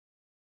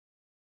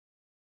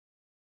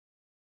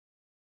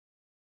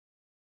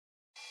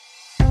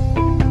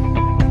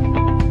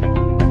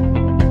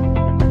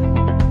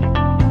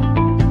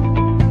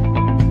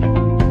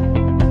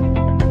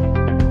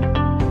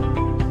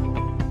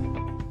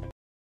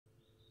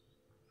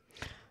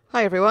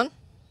Hi everyone.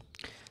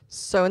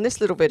 So in this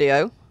little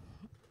video,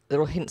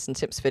 little hints and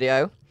tips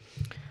video,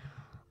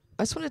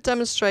 I just want to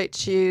demonstrate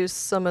to you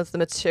some of the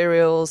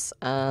materials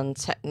and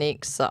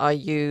techniques that I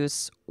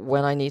use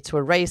when I need to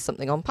erase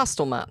something on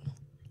Pastelmat.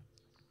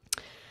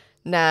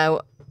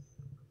 Now,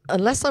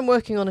 unless I'm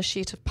working on a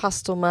sheet of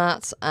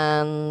Pastelmat,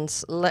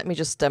 and let me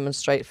just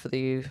demonstrate for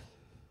you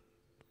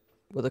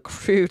with a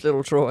crude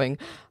little drawing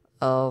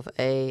of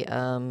a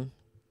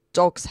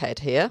dog's head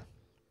here.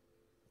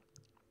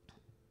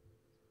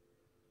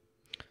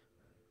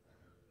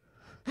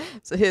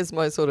 So here's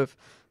my sort of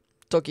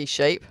doggy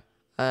shape.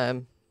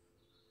 Very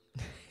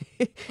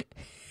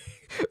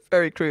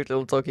crude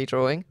little doggy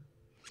drawing.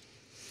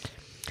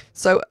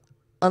 So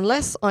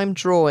unless I'm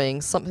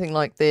drawing something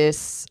like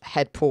this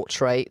head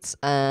portrait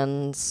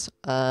and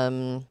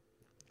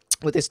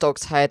with this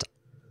dog's head,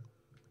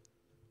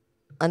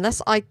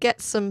 unless I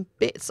get some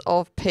bits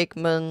of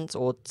pigment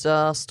or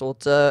dust or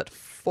dirt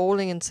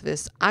falling into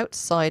this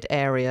outside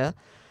area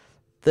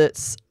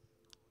that's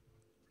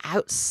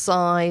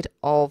outside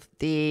of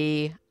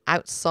the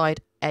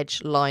outside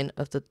edge line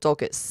of the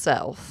dog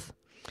itself,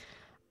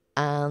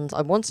 and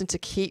I'm wanting to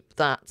keep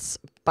that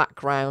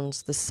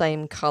background the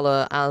same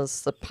colour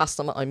as the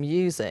Pastelmat I'm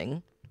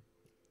using.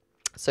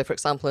 So for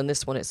example, in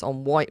this one it's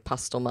on white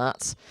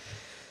Pastelmat.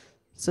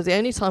 So the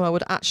only time I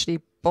would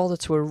actually bother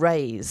to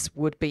erase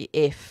would be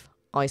if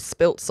I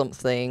spilt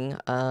something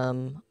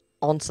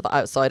onto the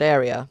outside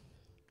area.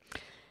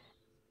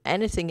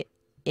 Anything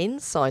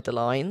inside the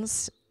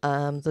lines,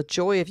 the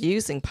joy of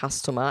using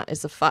Pastelmat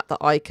is the fact that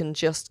I can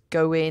just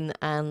go in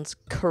and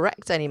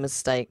correct any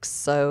mistakes.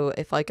 So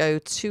if I go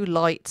too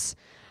light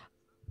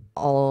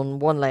on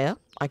one layer,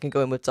 I can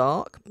go in with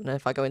dark. And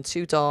if I go in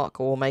too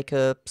dark or make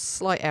a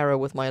slight error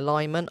with my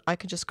alignment, I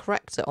can just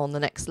correct it on the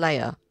next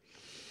layer.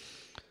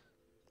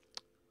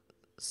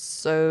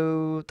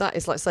 So that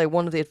is, like I say,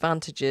 one of the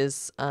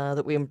advantages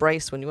that we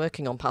embrace when you're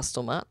working on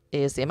Pastelmat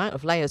is the amount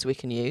of layers we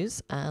can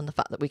use and the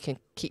fact that we can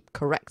keep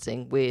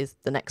correcting with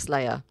the next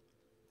layer.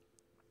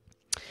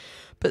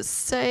 But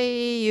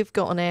say you've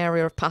got an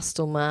area of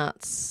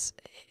Pastelmat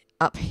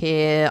up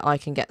here, I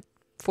can get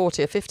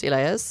 40 or 50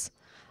 layers,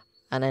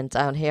 and then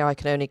down here I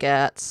can only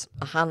get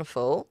a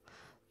handful.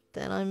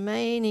 Then I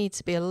may need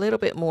to be a little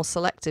bit more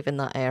selective in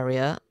that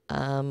area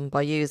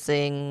by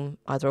using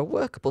either a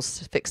workable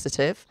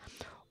fixative,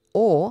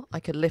 or I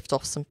could lift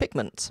off some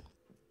pigment.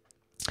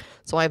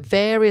 So I have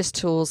various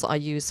tools I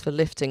use for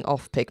lifting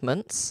off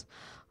pigments.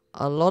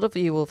 A lot of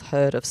you will have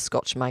heard of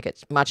Scotch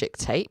Magic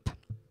tape.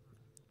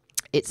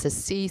 It's a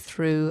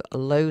see-through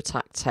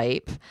low-tack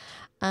tape,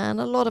 and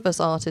a lot of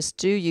us artists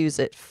do use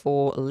it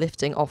for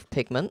lifting off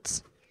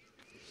pigment.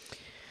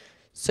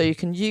 So you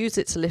can use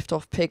it to lift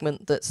off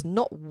pigment that's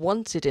not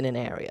wanted in an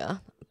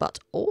area, but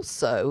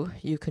also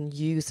you can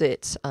use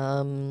it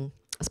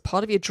as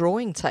part of your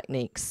drawing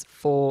techniques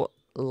for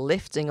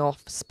lifting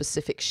off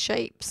specific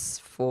shapes,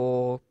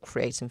 for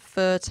creating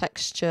fur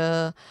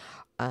texture,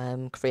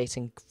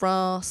 creating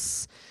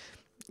grass.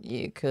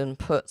 You can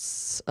put,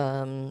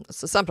 so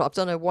sample, I've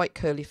done a white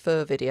curly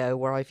fur video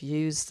where I've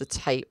used the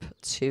tape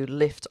to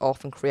lift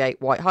off and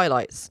create white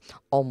highlights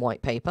on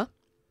white paper.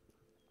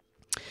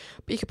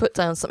 But you could put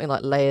down something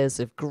like layers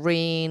of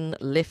green,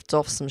 lift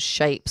off some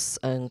shapes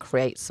and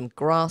create some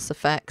grass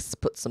effects,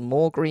 put some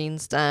more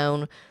greens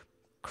down,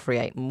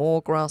 create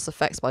more grass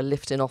effects by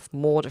lifting off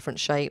more different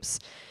shapes.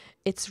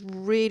 It's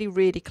really,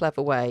 really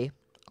clever way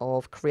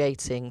of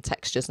creating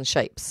textures and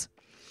shapes.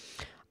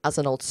 As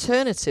an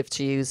alternative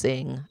to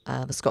using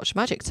the Scotch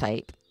Magic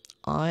tape,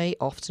 I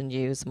often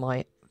use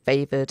my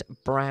favoured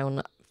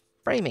brown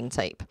framing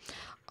tape.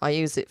 I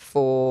use it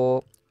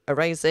for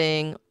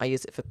erasing, I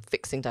use it for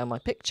fixing down my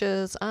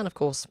pictures, and of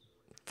course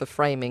for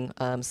framing,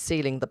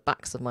 sealing the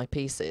backs of my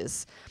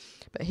pieces.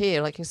 But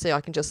here, like you can see,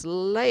 I can just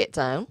lay it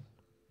down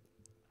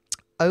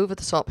over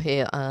the top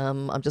here.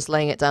 I'm just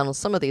laying it down on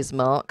some of these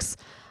marks,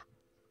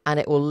 and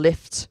it will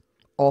lift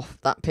off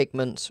that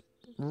pigment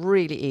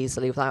really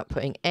easily without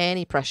putting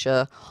any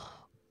pressure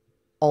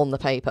on the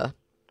paper.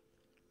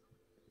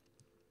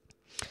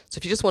 So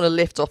if you just want to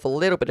lift off a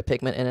little bit of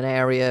pigment in an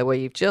area where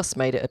you've just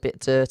made it a bit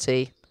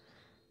dirty,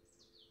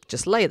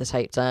 just lay the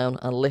tape down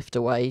and lift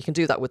away. You can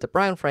do that with the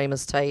brown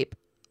framers tape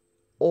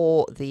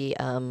or the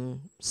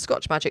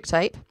Scotch Magic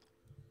tape.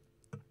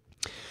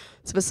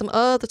 So there's some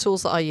other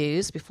tools that I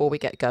use before we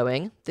get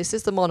going. This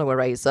is the mono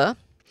eraser.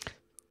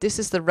 This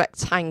is the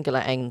rectangular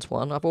end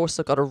one. I've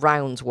also got a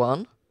round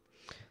one.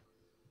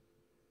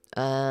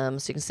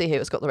 So you can see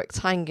here it's got the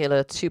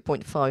rectangular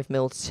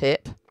 2.5mm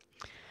tip.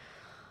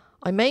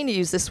 I mainly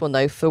use this one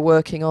though for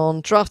working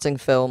on drafting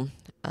film.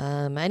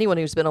 Anyone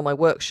who's been on my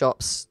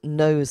workshops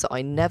knows that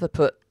I never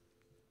put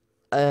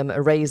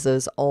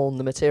erasers on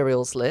the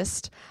materials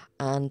list,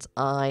 and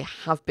I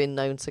have been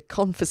known to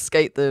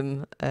confiscate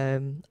them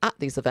at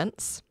these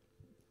events.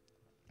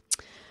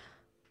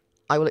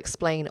 I will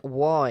explain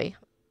why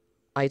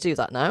I do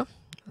that now.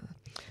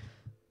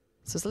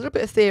 So there's a little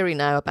bit of theory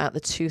now about the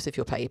tooth of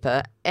your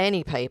paper,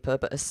 any paper,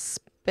 but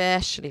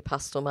especially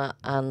Pastelmat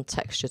and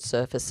textured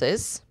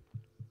surfaces.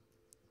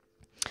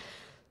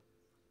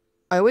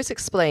 I always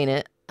explain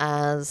it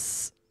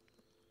as,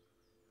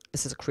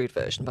 this is a crude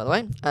version by the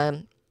way,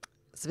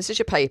 so this is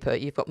your paper,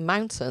 you've got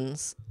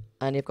mountains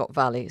and you've got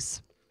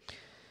valleys.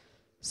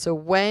 So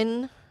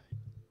when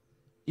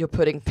you're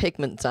putting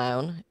pigment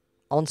down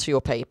onto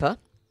your paper,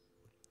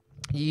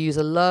 you use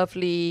a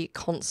lovely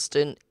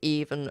constant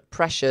even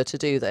pressure to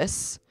do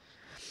this.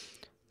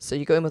 So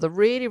you go in with a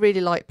really,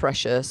 really light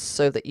pressure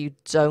so that you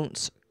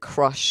don't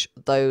crush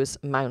those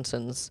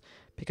mountains,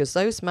 because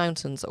those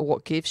mountains are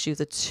what gives you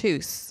the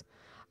tooth.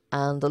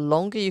 And the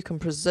longer you can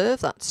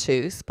preserve that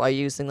tooth by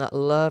using that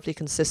lovely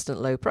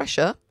consistent low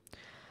pressure,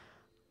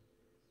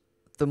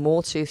 the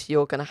more tooth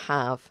you're going to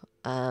have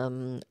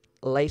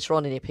later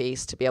on in your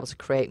piece to be able to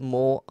create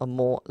more and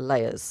more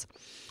layers.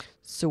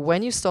 So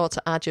when you start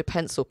to add your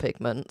pencil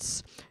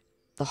pigments,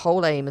 the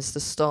whole aim is to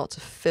start to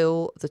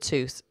fill the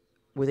tooth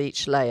with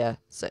each layer.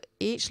 So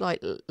each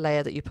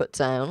layer that you put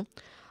down,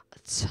 a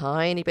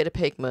tiny bit of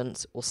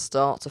pigment will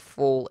start to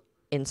fall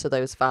into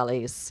those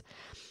valleys.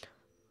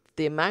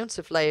 The amount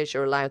of layers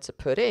you're allowed to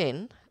put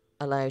in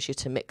allows you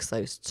to mix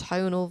those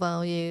tonal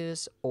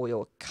values or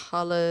your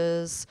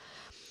colours.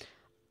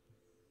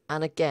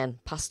 And again,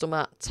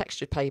 Pastelmat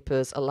textured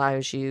papers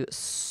allows you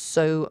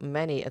so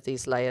many of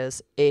these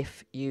layers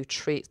if you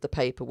treat the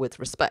paper with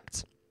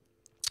respect.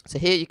 So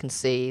here you can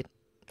see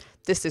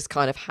this is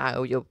kind of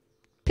how your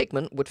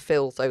pigment would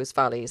fill those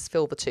valleys,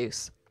 fill the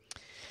tooth.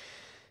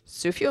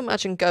 So if you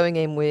imagine going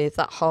in with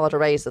that hard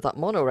eraser, that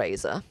mono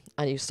eraser,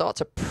 and you start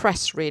to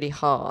press really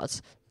hard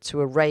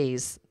to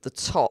erase the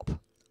top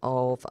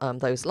of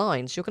those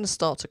lines, you're going to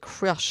start to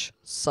crush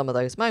some of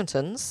those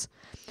mountains,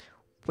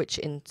 which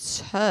in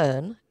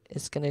turn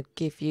is going to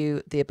give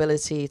you the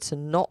ability to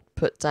not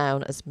put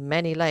down as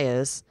many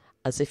layers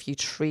as if you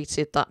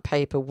treated that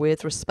paper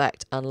with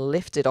respect and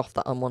lifted off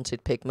that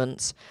unwanted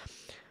pigment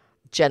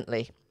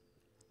gently.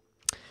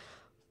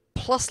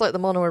 Plus, like the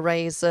mono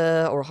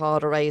eraser or a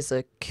hard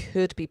eraser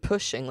could be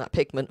pushing that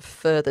pigment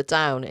further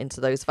down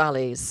into those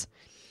valleys.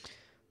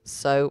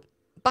 So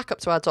back up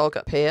to our dog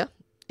up here.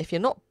 If you're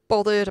not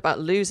bothered about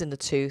losing the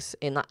tooth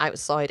in that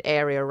outside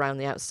area around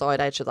the outside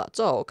edge of that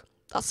dog,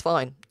 that's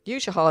fine.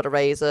 Use your hard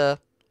eraser,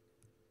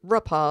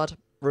 rub hard,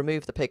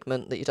 remove the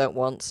pigment that you don't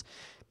want,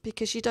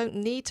 because you don't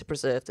need to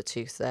preserve the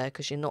tooth there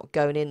because you're not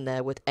going in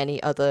there with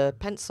any other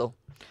pencil.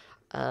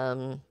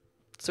 So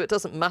it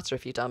doesn't matter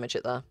if you damage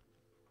it there.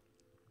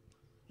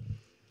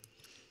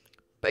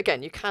 But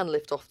again, you can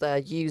lift off there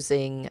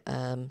using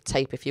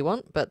tape if you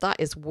want, but that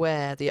is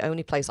where the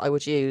only place I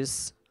would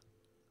use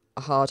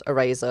a hard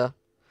eraser.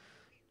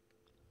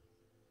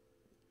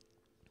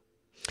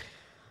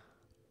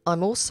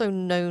 I'm also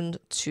known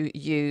to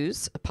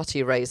use a putty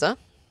eraser.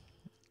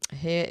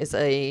 Here is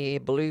a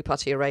blue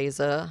putty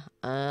eraser,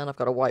 and I've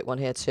got a white one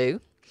here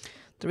too.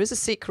 There is a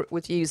secret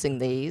with using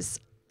these,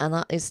 and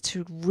that is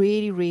to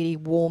really, really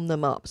warm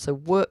them up. So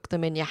work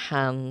them in your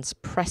hands,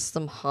 press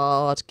them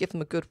hard, give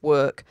them a good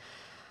work,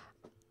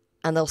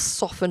 and they'll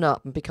soften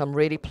up and become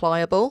really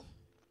pliable.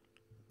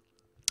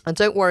 And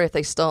don't worry if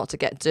they start to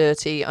get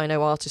dirty. I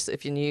know artists that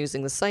have been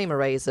using the same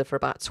eraser for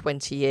about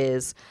 20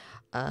 years,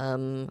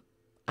 and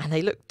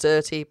they look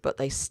dirty, but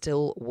they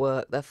still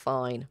work. They're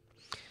fine.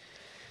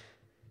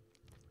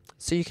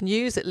 So you can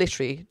use it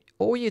literally,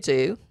 all you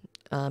do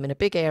in a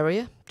big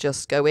area,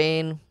 just go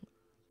in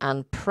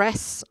and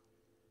press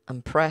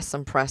and press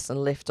and press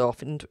and lift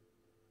off. And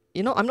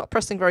I'm not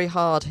pressing very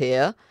hard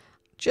here,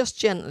 just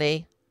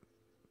gently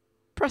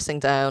pressing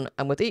down,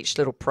 and with each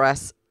little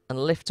press and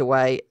lift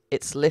away,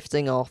 it's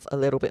lifting off a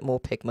little bit more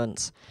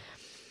pigment.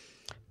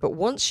 But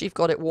once you've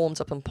got it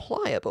warmed up and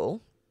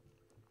pliable,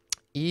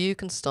 you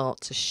can start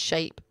to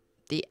shape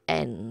the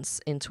ends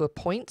into a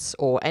point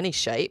or any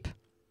shape.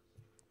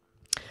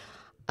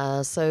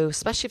 So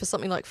especially for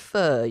something like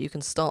fur, you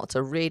can start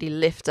to really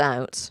lift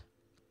out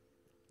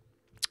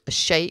a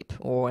shape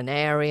or an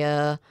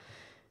area.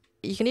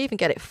 You can even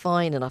get it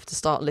fine enough to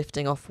start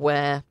lifting off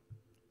where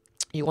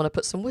you want to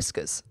put some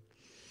whiskers.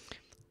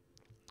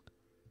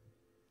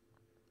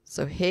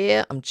 So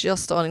here I'm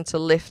just starting to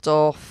lift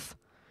off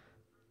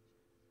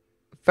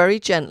very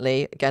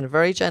gently. Again,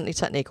 very gently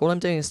technique. All I'm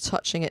doing is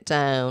touching it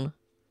down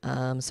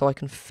so I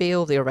can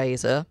feel the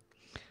eraser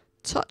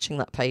touching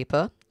that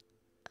paper,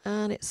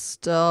 and it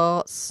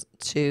starts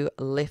to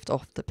lift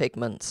off the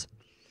pigment.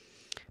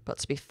 But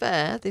to be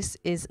fair, this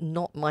is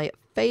not my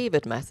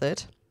favoured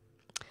method,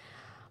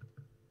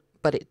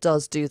 but it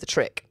does do the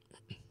trick.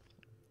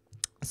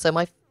 So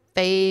my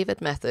favoured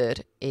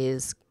method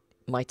is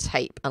my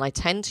tape, and I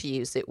tend to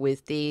use it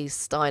with these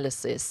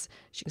styluses.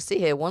 As you can see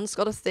here, one's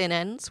got a thin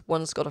end,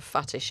 one's got a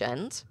fattish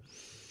end.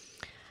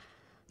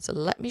 So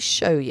let me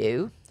show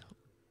you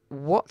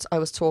what I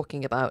was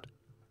talking about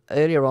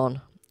earlier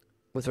on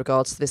with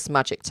regards to this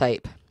magic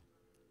tape.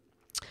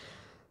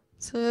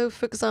 So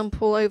for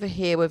example, over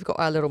here we've got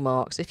our little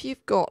marks. If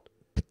you've got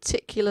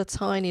particular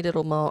tiny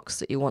little marks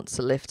that you want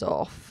to lift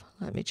off,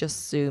 let me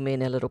just zoom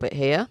in a little bit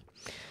here.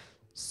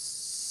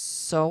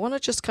 So I want to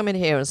just come in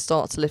here and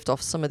start to lift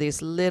off some of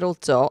these little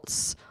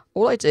dots.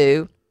 All I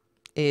do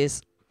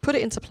is put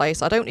it into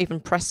place. I don't even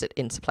press it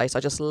into place. I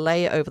just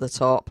lay it over the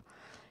top,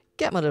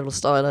 get my little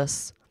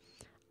stylus,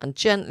 and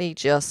gently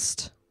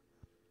just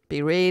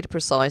be really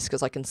precise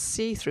because I can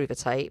see through the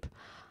tape,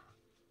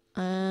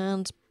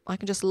 and I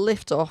can just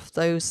lift off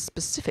those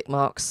specific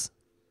marks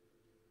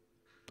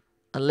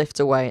and lift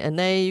away. And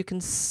there you can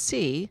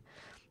see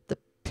the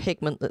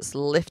pigment that's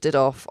lifted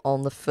off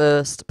on the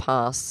first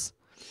pass.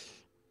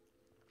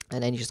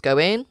 And then you just go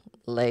in,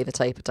 lay the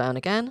tape down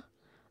again,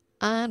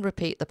 and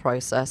repeat the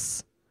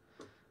process.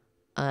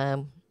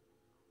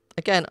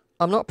 Again,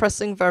 I'm not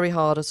pressing very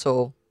hard at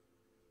all.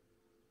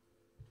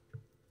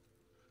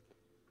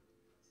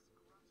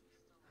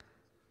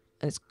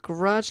 And it's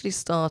gradually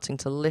starting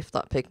to lift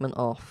that pigment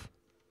off.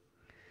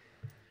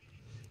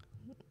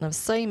 Now,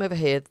 same over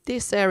here.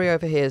 This area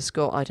over here has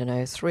got, I don't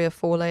know, 3 or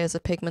 4 layers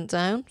of pigment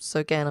down. So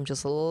again, I'm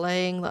just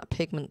laying that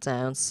pigment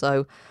down.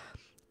 So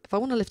if I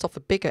want to lift off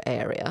a bigger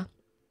area,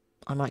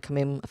 I might come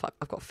in, if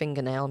I've got a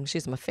fingernail, I'm just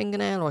using my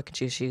fingernail, or I could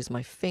just use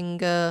my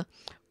finger,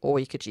 or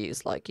you could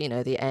use, like, you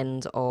know, the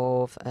end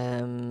of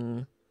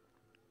a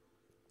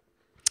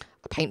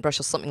paintbrush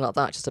or something like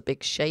that, just a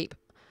big shape.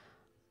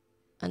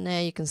 And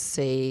there you can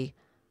see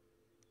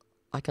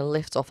I can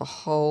lift off a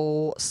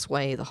whole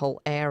swathe, the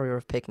whole area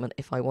of pigment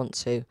if I want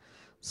to.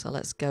 So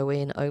let's go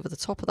in over the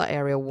top of that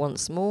area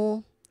once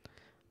more.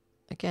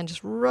 Again,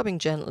 just rubbing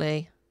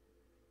gently.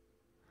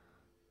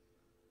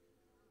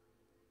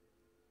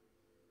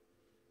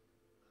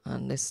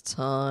 And this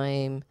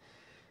time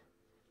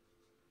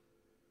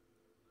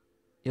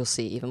you'll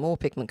see even more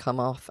pigment come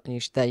off, and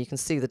there you can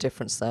see the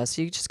difference there.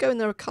 So you just go in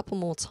there a couple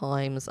more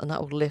times and that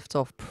will lift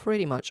off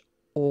pretty much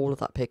all of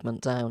that pigment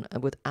down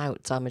and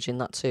without damaging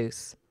that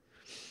tooth.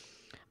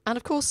 And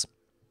of course,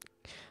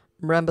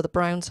 remember the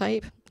brown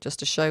tape, just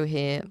to show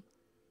here,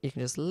 you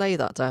can just lay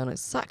that down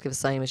exactly the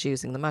same as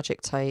using the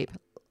magic tape,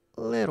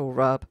 little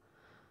rub,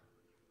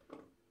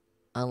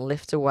 and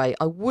lift away.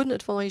 I wouldn't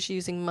advise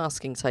using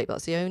masking tape.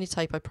 That's the only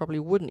tape I probably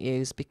wouldn't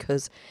use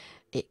because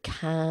it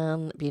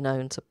can be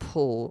known to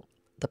pull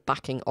the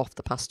backing off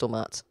the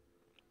Pastelmat.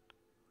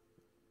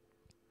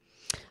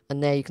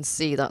 And there you can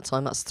see that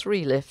time, that's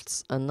 3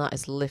 lifts, and that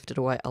has lifted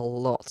away a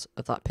lot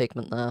of that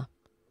pigment there.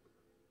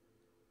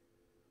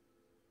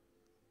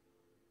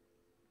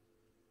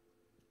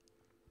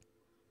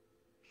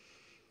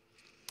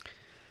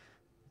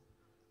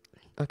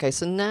 Okay,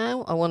 so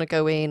now I want to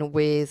go in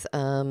with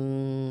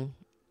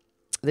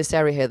this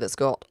area here that's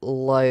got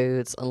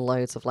loads and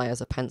loads of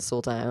layers of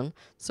pencil down.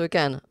 So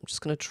again, I'm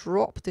just going to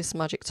drop this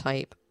magic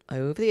tape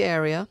over the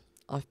area.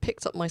 I've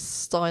picked up my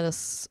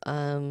stylus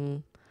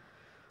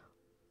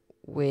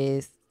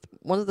with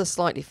one of the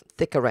slightly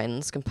thicker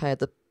ends compared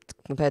to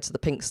the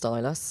pink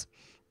stylus.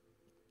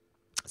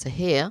 So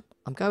here,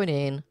 I'm going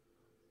in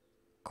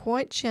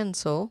quite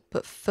gentle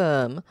but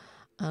firm.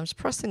 I'm just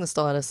pressing the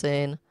stylus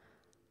in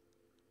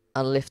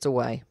and lift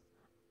away.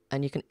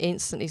 And you can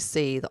instantly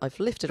see that I've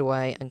lifted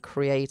away and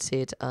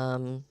created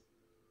some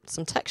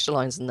texture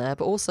lines in there,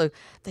 but also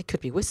they could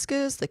be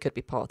whiskers, they could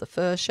be part of the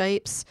fur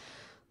shapes.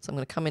 So I'm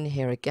going to come in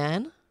here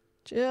again,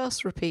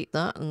 just repeat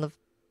that, and the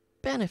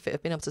benefit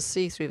of being able to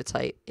see through the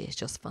tape is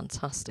just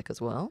fantastic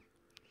as well.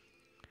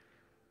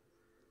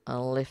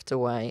 I'll lift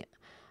away,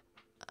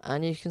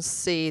 and you can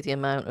see the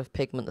amount of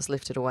pigment that's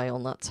lifted away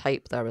on that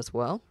tape there as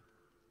well.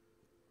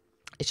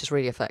 It's just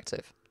really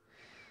effective.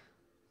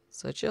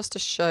 So just to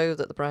show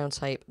that the brown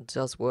tape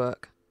does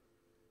work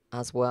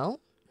as well.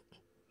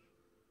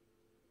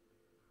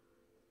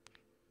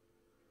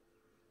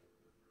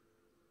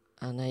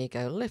 And there you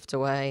go, lift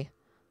away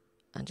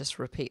and just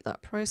repeat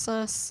that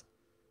process.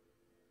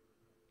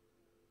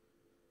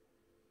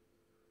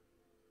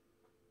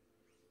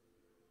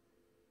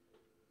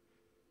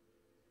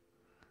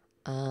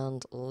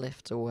 And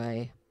lift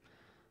away.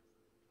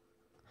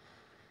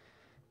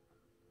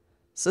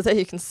 So there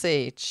you can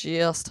see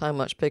just how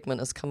much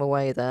pigment has come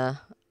away there.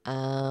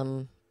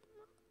 So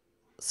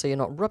you're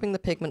not rubbing the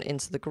pigment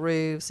into the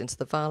grooves, into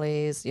the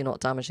valleys, you're not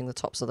damaging the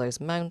tops of those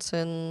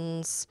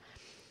mountains,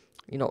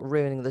 you're not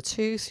ruining the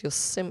tooth, you're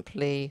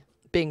simply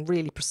being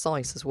really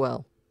precise as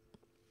well.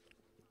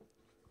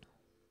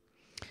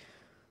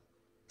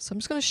 So I'm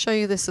just going to show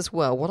you this as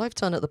well. What I've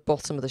done at the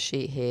bottom of the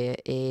sheet here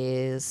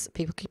is,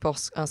 people keep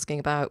asking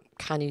about,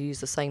 can you use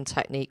the same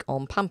technique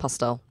on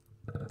Panpastel?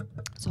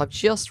 So I've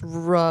just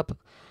rubbed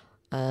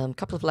a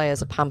couple of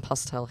layers of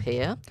Panpastel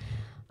here,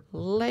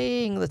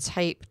 laying the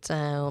tape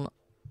down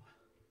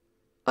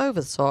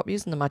over the top,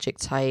 using the magic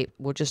tape.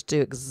 We'll just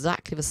do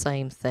exactly the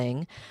same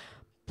thing,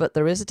 but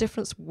there is a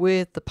difference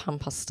with the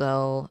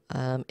Panpastel.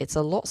 It's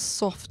a lot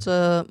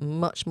softer,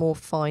 much more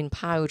fine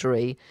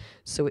powdery,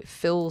 so it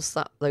fills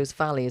those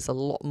valleys a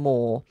lot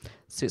more,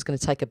 so it's going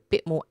to take a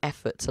bit more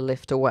effort to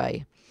lift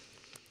away.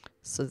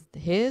 So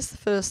here's the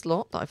first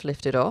lot that I've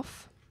lifted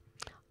off.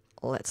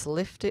 Let's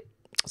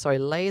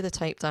lay the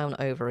tape down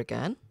over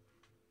again.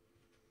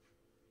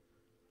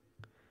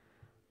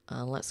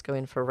 And let's go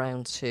in for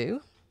round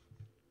 2.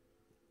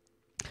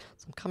 So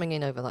I'm coming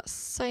in over that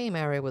same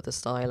area with the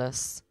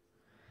stylus.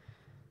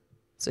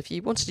 So if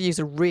you wanted to use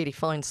a really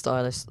fine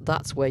stylus,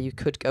 that's where you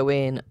could go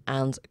in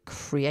and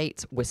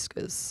create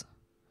whiskers.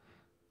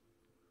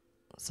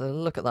 So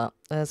look at that.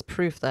 There's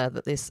proof there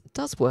that this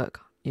does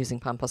work using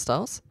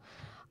Panpastels.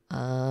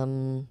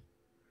 And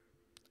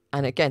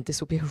again,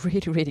 this will be a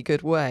really, really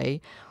good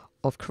way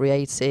of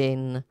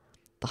creating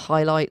the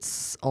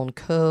highlights on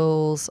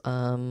curls,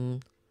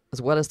 as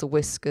well as the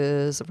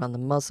whiskers around the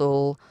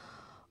muzzle.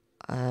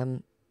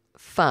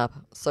 Fab.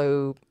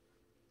 So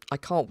I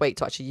can't wait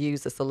to actually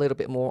use this a little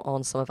bit more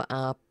on some of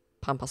our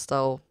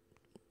Panpastel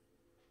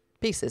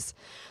pieces.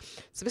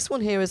 So this one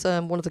here is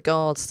one of the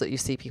guards that you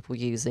see people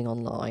using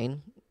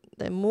online.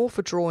 They're more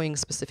for drawing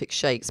specific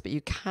shapes, but you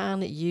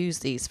can use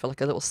these for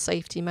like a little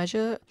safety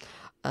measure.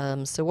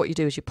 So what you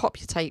do is you pop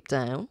your tape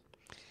down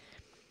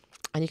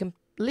and you can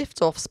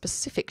lift off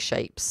specific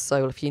shapes.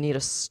 So if you need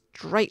a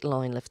straight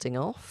line lifting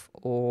off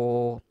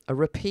or a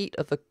repeat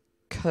of a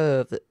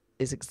curve that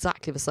is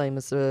exactly the same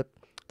as the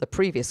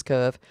previous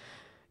curve,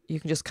 you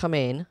can just come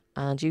in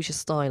and use your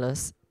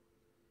stylus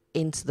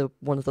into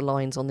one of the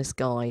lines on this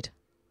guide.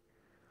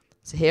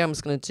 So here I'm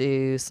just going to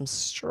do some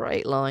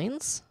straight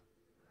lines,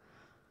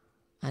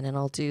 and then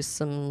I'll do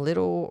some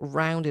little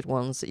rounded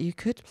ones that you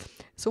could,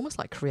 it's almost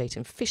like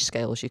creating fish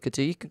scales you could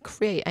do. You can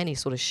create any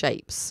sort of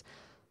shapes.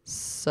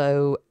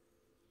 So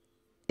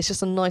it's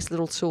just a nice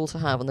little tool to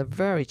have, and they're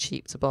very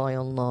cheap to buy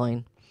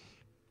online.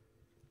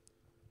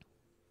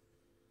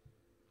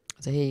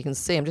 So here you can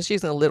see I'm just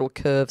using the little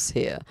curves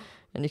here,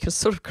 and you can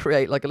sort of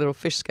create like a little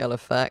fish scale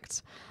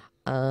effect.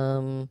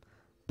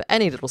 But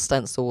any little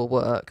stencil will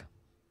work.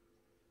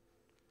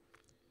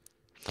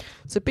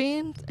 So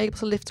being able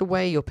to lift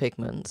away your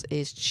pigment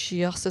is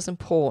just as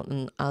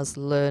important as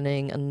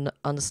learning and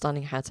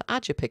understanding how to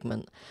add your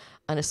pigment.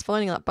 And it's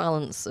finding that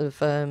balance of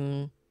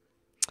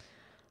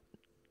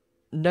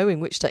knowing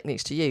which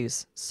techniques to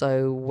use.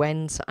 So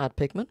when to add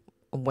pigment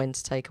and when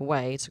to take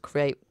away to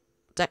create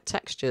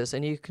textures,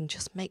 and you can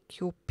just make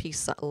your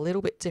piece that a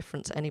little bit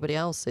different to anybody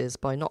else's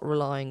by not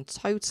relying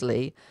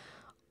totally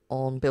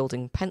on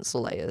building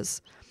pencil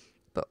layers,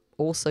 but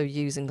also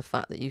using the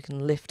fact that you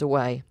can lift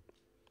away.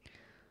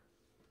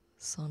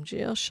 So I'm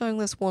just showing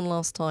this one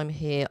last time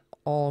here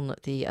on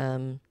the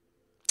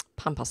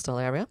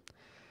Panpastel area.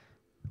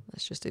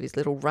 Let's just do these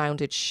little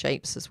rounded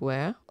shapes as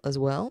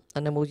well,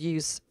 and then we'll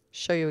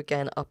show you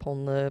again up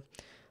on the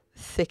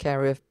thick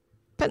area of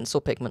pencil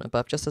pigment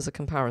above, just as a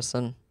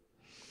comparison.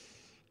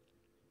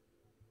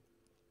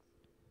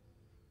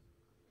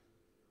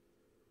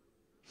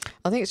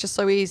 I think it's just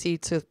so easy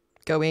to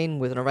go in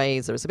with an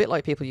eraser. It's a bit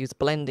like people use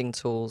blending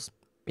tools.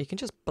 You can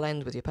just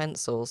blend with your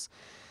pencils.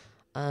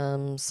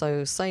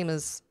 So same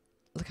as,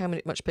 look how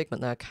much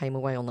pigment there came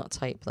away on that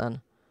tape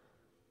then.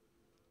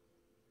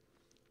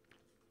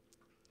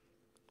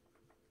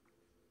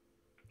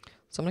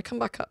 So I'm going to come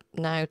back up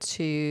now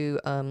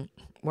to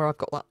where I've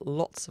got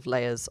lots of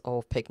layers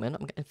of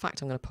pigment. In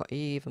fact, I'm going to put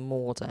even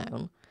more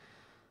down.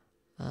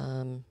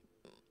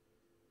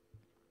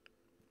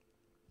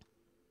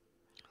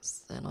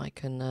 So then I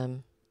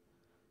can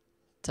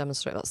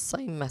demonstrate that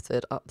same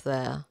method up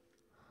there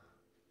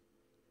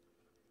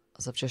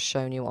as I've just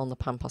shown you on the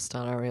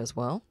Panpastel area as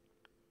well.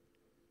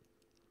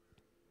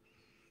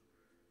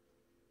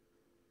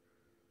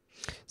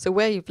 So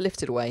where you've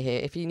lifted away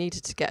here, if you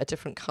needed to get a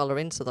different colour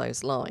into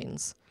those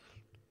lines,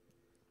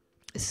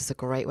 this is a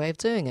great way of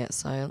doing it.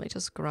 So let me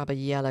just grab a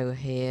yellow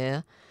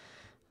here,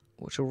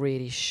 which will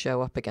really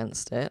show up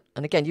against it.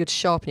 And again, you'd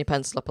sharpen your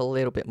pencil up a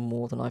little bit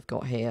more than I've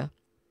got here.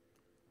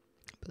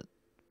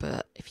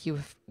 But if you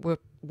were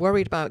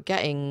worried about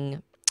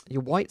getting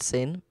your whites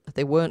in, if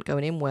they weren't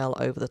going in well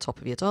over the top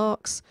of your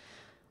darks,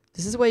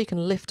 this is where you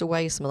can lift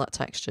away some of that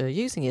texture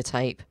using your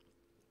tape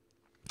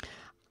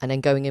and then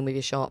going in with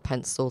your sharp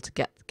pencil to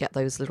get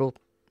those little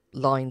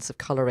lines of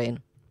colour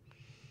in.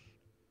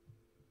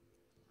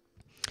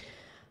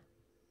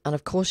 And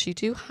of course you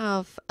do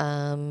have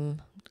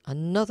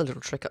another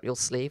little trick up your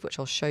sleeve, which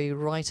I'll show you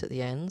right at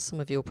the end. Some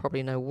of you will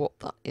probably know what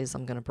that is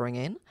I'm going to bring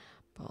in,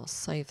 but I'll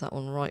save that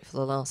one right for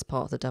the last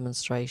part of the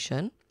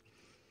demonstration.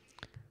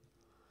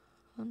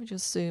 Let me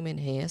just zoom in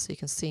here so you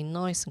can see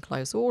nice and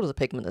close all of the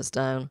pigment that's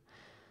down.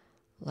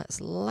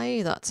 Let's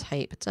lay that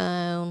tape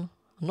down.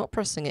 I'm not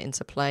pressing it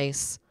into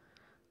place.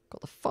 Got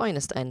the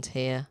finest end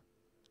here.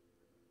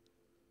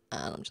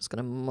 And I'm just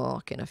going to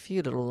mark in a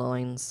few little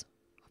lines.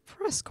 I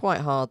pressed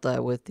quite hard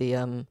there with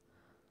the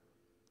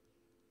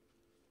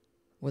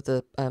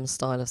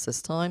stylus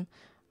this time.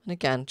 And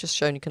again, just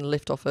showing you can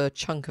lift off a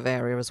chunk of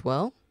area as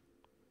well.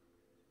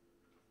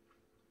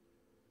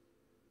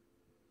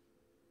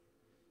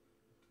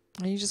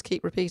 And you just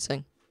keep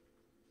repeating.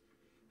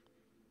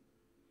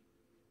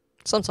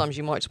 Sometimes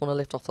you might just want to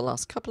lift off the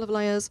last couple of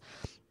layers.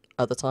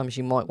 Other times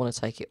you might want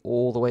to take it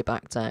all the way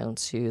back down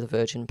to the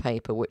virgin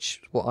paper,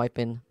 which is what I've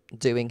been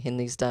doing in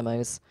these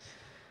demos.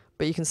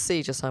 But you can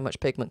see just how much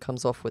pigment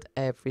comes off with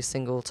every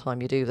single time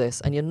you do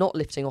this. And you're not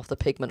lifting off the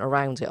pigment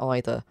around it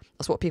either.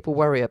 That's what people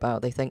worry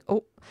about. They think,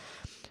 oh,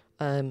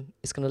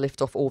 it's going to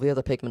lift off all the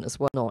other pigment as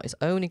well. No, it's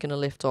only going to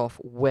lift off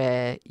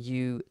where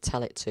you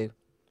tell it to.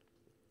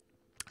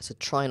 So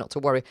try not to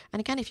worry. And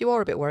again, if you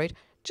are a bit worried,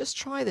 just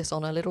try this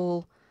on a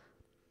little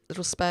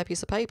spare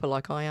piece of paper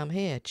like I am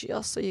here,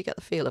 just so you get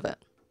the feel of it.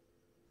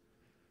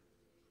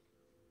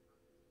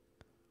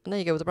 And there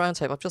you go with the brown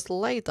tape. I've just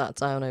laid that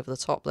down over the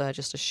top there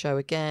just to show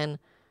again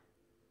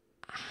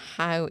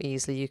how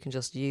easily you can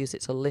just use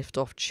it to lift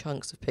off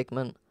chunks of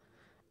pigment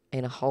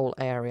in a whole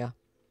area.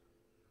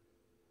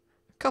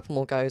 A couple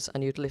more goes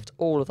and you'd lift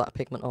all of that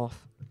pigment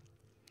off.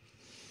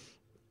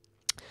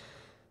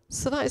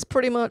 So that is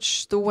pretty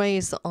much the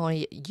ways that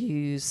I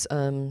use,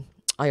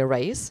 I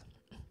erase,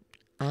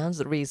 and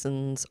the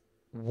reasons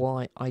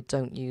why I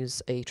don't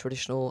use a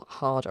traditional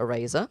hard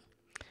eraser.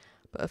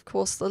 But of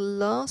course the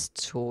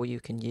last tool you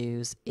can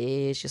use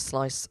is your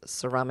slice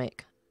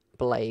ceramic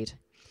blade.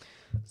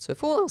 So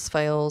if all else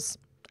fails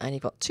and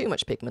you've got too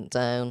much pigment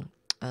down,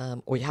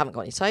 or you haven't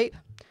got any tape,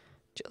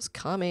 just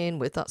come in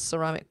with that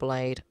ceramic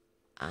blade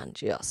and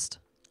just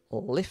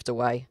lift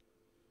away.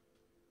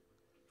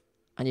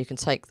 And you can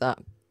take that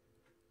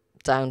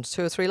down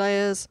 2 or 3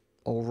 layers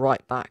or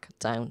right back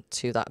down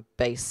to that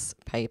base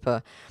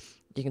paper.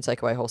 You can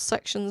take away whole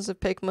sections of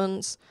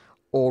pigments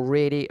or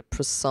really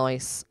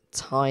precise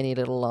tiny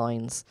little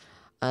lines,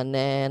 and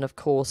then of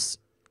course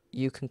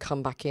you can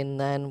come back in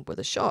then with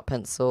a sharp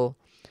pencil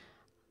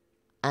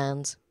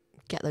and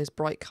get those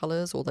bright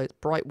colours or those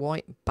bright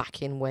white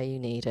back in where you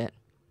need it.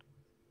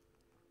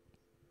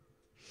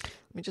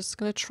 I'm just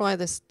going to try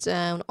this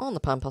down on the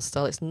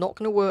Panpastel. It's not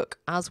going to work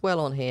as well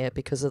on here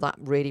because of that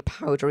really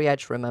powdery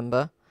edge,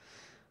 remember,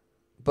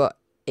 but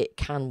it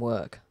can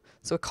work.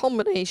 So a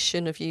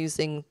combination of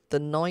using the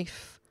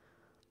knife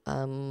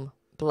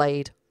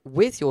blade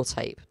with your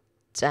tape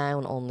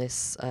down on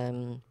this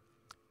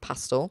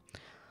pastel,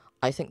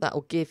 I think that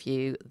will give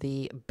you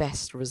the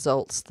best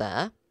results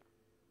there.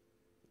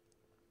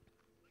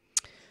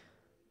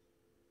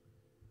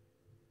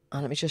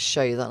 And let me just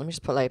show you that. Let me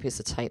just put a piece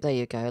of tape. There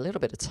you go. A little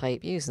bit of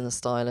tape using the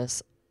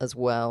stylus as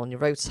well. And you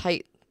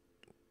rotate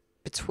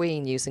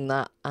between using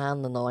that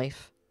and the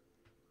knife.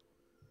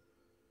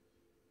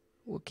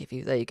 We'll give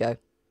you, there you go.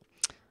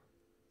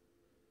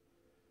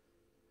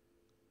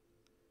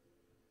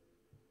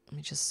 Let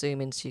me just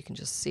zoom in so you can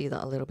just see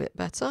that a little bit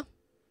better.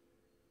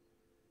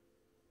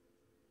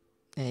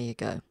 There you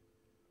go.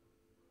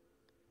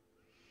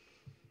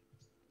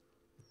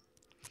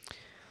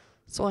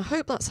 So I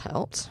hope that's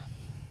helped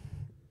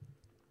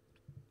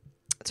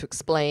to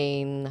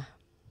explain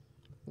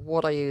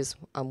what I use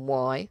and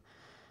why.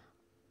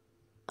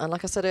 And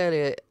like I said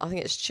earlier, I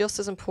think it's just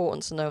as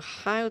important to know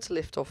how to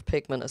lift off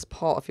pigment as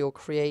part of your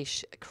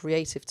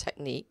creative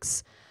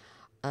techniques,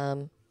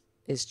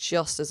 is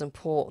just as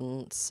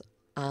important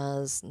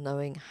as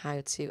knowing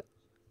how to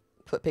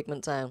put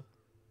pigment down.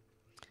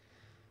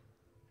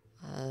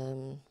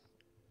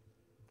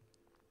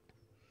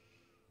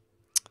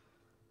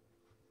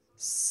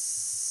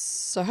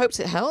 So I hope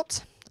it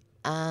helped.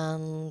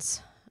 And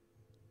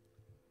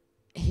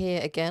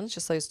here again,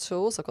 just those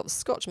tools. I've got the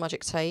Scotch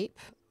Magic tape,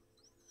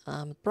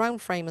 brown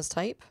framers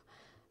tape,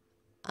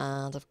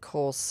 and of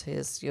course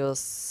here's your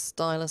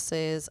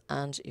styluses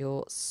and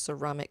your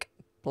ceramic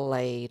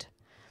blade.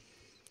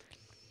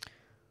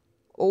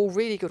 All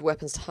really good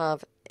weapons to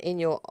have in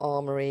your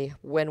armoury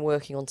when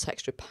working on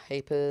textured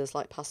papers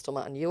like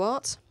Pastelmat and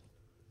UArt.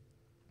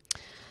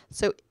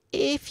 So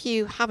if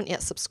you haven't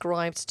yet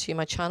subscribed to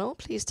my channel,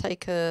 please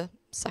take a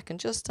second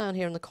just down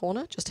here in the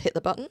corner, just hit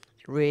the button.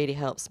 It really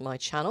helps my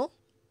channel.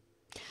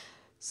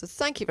 So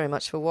thank you very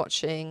much for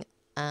watching,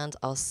 and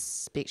I'll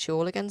speak to you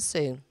all again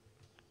soon.